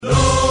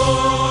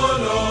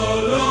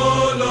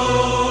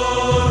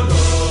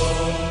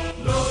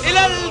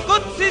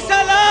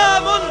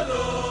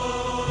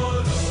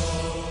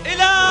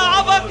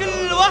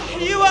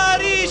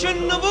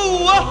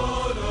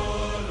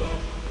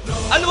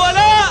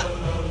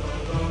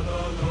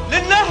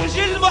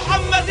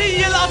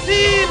السياسي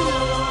الأصيل،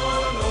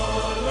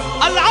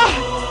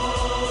 العهد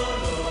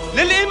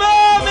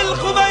للإمام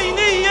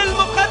الخميني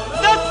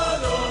المقدس،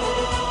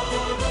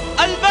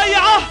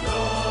 البيعة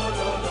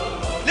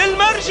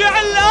للمرجع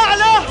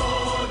الأعلى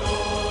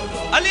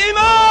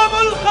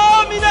الإمام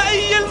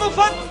الخامنئي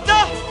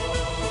المفدى،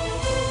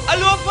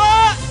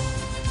 الوفاء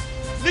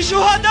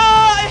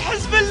لشهداء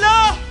حزب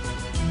الله،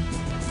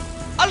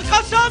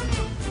 القسم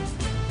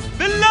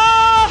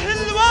بالله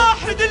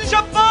الواحد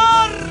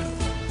الجبار،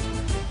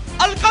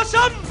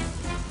 القسم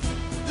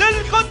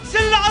للقدس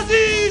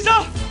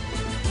العزيزة.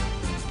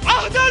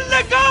 عهدا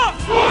لك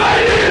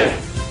خميني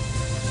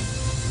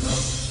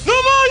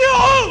نبايع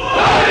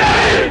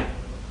بايعين،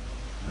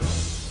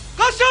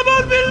 قسما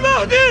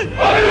بالمهدي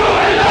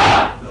وبروح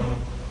الله،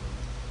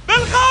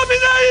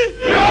 بالخامنئي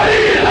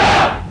بولي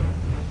الله،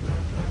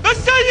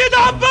 بالسيد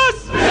عباس